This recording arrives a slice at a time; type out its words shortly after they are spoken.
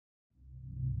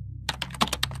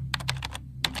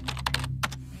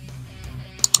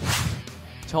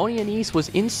Tony Annese was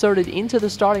inserted into the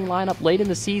starting lineup late in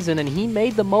the season, and he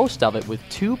made the most of it with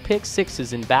 2 pick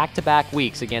sixes in back-to-back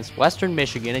weeks against Western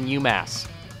Michigan and UMass.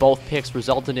 Both picks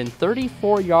resulted in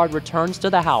 34-yard returns to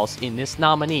the house in this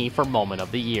nominee for Moment of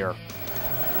the Year.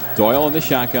 Doyle in the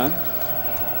shotgun,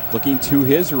 looking to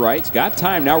his right. He's got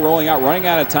time now, rolling out, running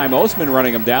out of time. Osman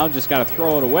running him down, just got to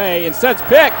throw it away. Instead, it's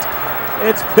picked.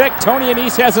 It's picked. Tony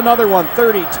Annese has another one.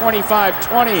 30, 25,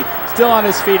 20. Still on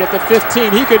his feet at the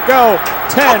 15. He could go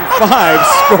 10-5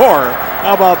 score.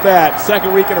 How about that?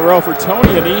 Second week in a row for Tony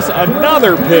Annese.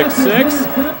 Another pick six.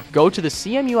 Go to the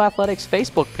CMU Athletics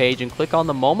Facebook page and click on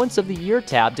the Moments of the Year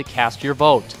tab to cast your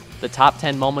vote. The top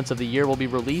 10 Moments of the Year will be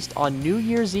released on New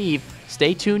Year's Eve.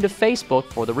 Stay tuned to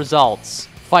Facebook for the results.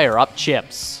 Fire up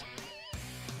chips.